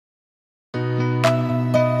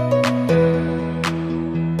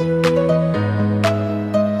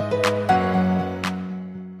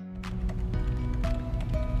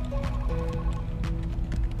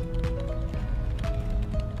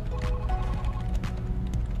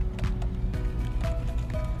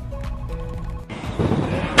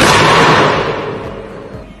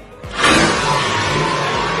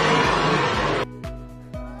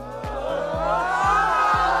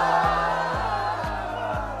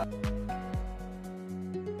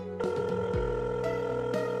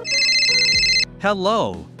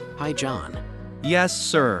Hello. Hi, John. Yes,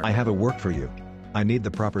 sir. I have a work for you. I need the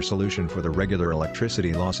proper solution for the regular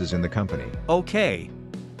electricity losses in the company. Okay.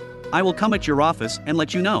 I will come at your office and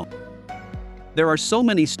let you know. There are so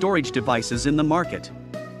many storage devices in the market.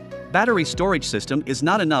 Battery storage system is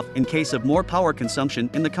not enough in case of more power consumption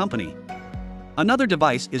in the company. Another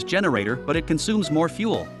device is generator, but it consumes more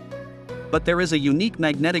fuel. But there is a unique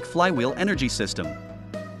magnetic flywheel energy system.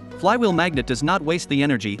 Flywheel magnet does not waste the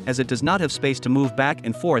energy as it does not have space to move back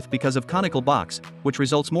and forth because of conical box, which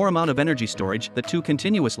results more amount of energy storage the two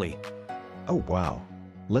continuously. Oh wow.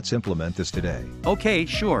 Let's implement this today. Okay,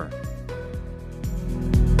 sure.